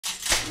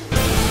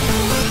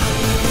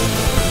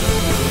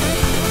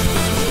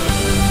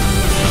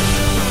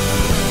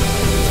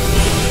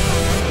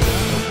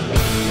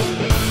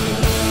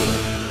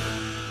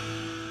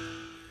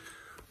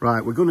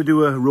Right, we're going to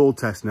do a road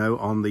test now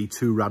on the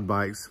two rad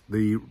bikes.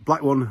 The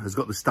black one has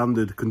got the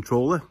standard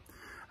controller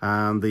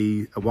and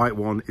the white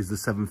one is the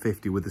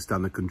 750 with the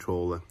standard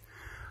controller.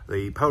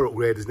 The power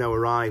upgrade has now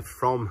arrived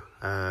from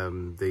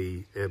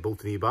the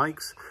Bolton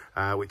e-bikes,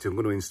 which I'm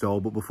going to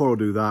install. But before I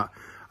do that,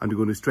 I'm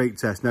going to straight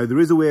test. Now, there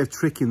is a way of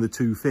tricking the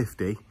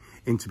 250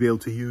 into be able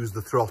to use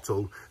the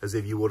throttle as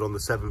if you would on the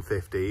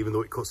 750, even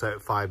though it cuts out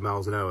at 5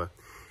 miles an hour.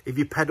 If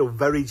you pedal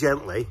very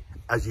gently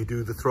as you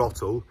do the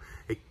throttle,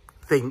 it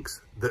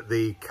thinks that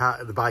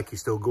the bike is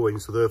still going,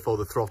 so therefore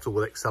the throttle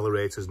will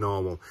accelerate as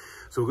normal.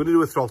 So we're going to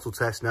do a throttle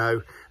test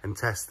now and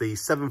test the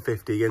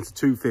 750 against the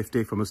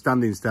 250 from a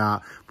standing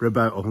start for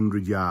about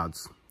 100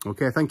 yards.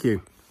 Okay, thank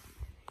you.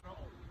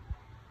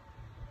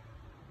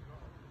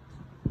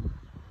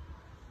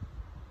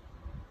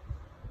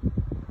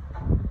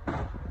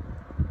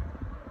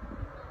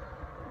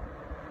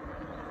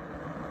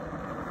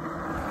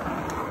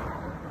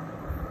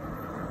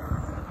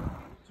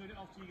 Turn it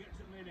off till you get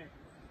to the minute.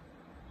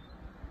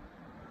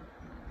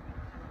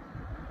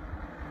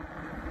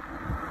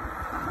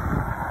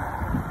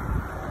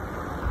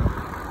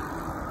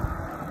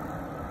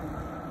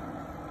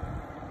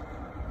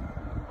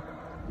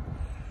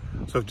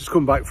 So I've just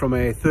come back from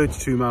a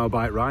 32-mile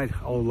bike ride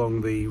all along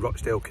the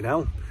Rochdale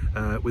Canal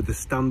with the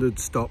standard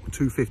stock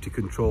 250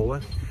 controller,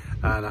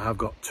 and I have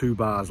got 2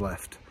 bars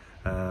left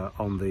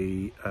on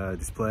the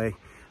display.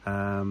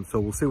 So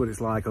we'll see what it's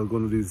like. I'm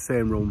going to do the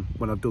same run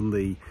when I've done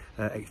the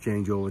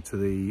exchange over to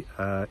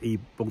the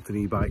Bolton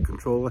e-bike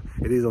controller.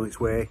 It is on its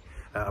way.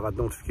 I've had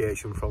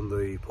notification from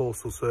the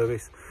postal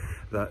service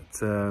that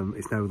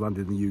it's now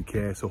landed in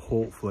the UK, so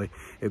hopefully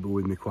it'll be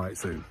with me quite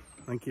soon.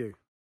 Thank you.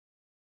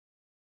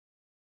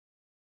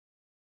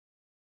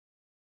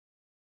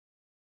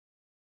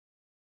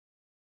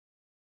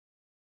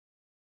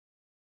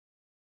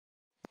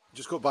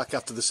 Just got back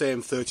after the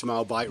same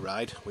 30-mile bike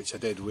ride, which I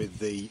did with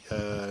the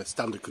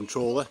standard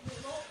controller.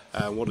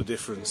 What a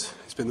difference.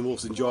 It's been the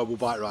most enjoyable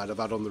bike ride I've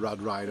had on the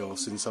RadRhino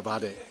since I've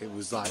had it. It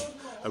was like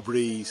a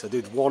breeze. I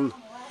did 1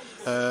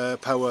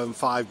 power and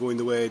 5 going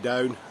the way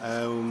down,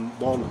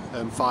 1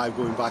 and 5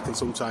 going back, and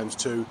sometimes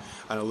 2,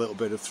 and a little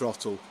bit of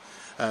throttle.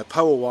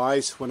 Power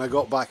wise, when I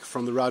got back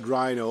from the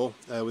RadRhino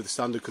with the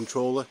standard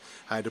controller,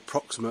 I had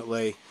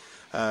approximately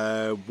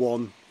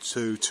 1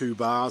 to 2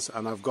 bars,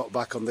 and I've got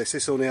back on this.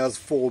 This only has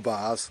 4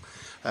 bars.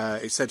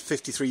 It said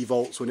 53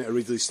 volts when it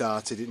originally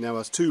started. It now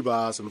has 2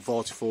 bars and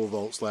 44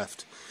 volts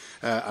left.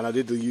 And I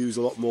did use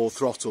a lot more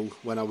throttle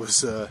when I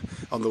was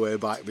on the way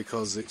back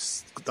because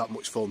it's that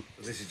much fun.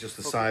 This is just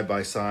the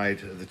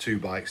side-by-side of the 2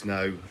 bikes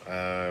now.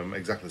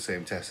 Exactly the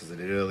same test as I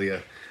did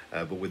earlier,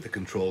 but with the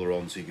controller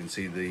on, so you can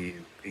see the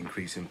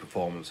increase in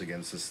performance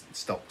against the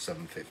stock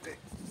 750.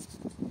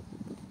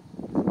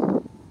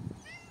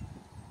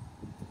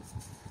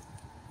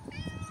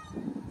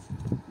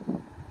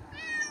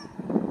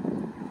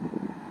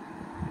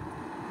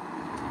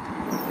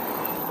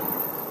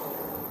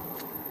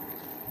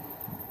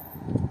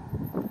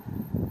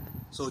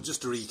 So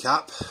just to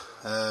recap,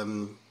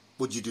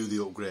 would you do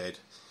the upgrade?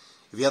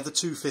 If you had the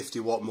 250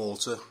 watt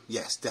motor,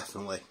 yes,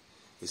 definitely.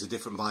 It's a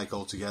different bike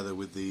altogether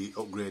with the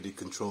upgraded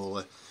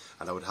controller,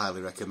 and I would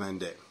highly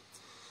recommend it.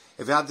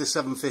 If you had the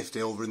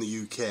 750 over in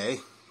the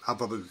UK, I'd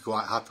probably be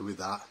quite happy with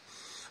that.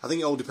 I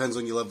think it all depends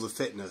on your level of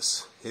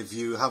fitness. If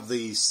you have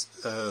these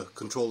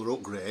controller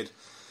upgrade,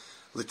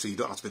 literally you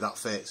don't have to be that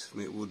fit. I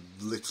mean, it would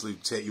literally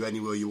take you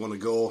anywhere you want to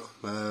go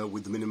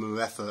with the minimum of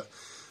effort.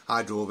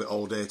 I drove it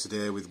all day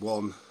today with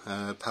 1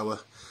 power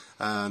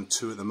and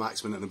 2 at the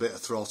maximum and a bit of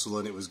throttle,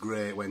 and it was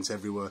great. It went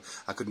everywhere.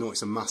 I could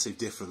notice a massive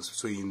difference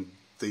between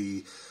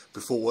the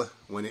before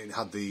when it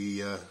had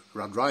the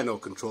RadRhino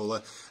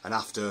controller and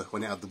after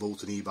when it had the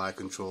Bolton e-bike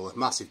controller.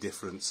 Massive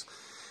difference.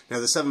 Now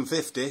the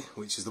 750,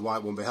 which is the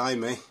white one behind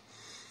me,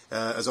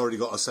 has already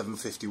got a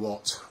 750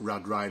 watt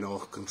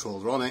RadRhino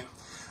controller on it,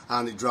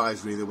 and it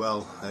drives really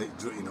well. I'd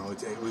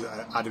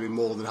have been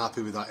more than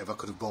happy with that if I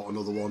could have bought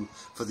another one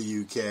for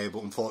the UK,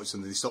 but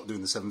unfortunately they stopped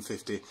doing the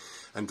 750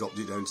 and dropped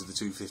it down to the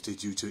 250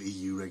 due to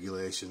EU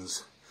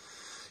regulations.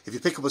 If you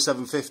pick up a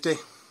 750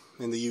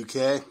 in the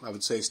UK, I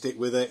would say stick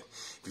with it.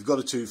 If you've got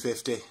a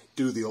 250,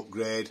 do the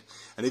upgrade,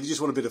 and if you just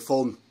want a bit of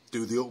fun,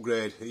 do the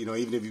upgrade. You know,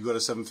 even if you've got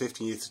a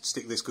 750 and you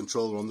stick this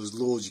controller on, there's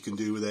loads you can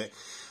do with it,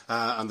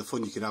 and the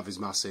fun you can have is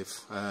massive.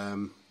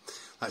 Like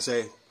I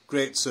say,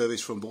 great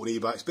service from Bolton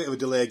e-bikes. Bit of a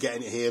delay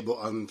getting it here, but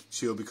I'm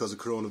sure because of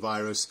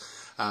coronavirus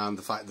and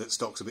the fact that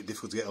stock's a bit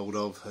difficult to get hold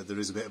of, there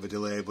is a bit of a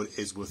delay, but it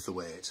is worth the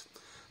wait.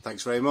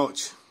 Thanks very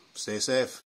much. Stay safe.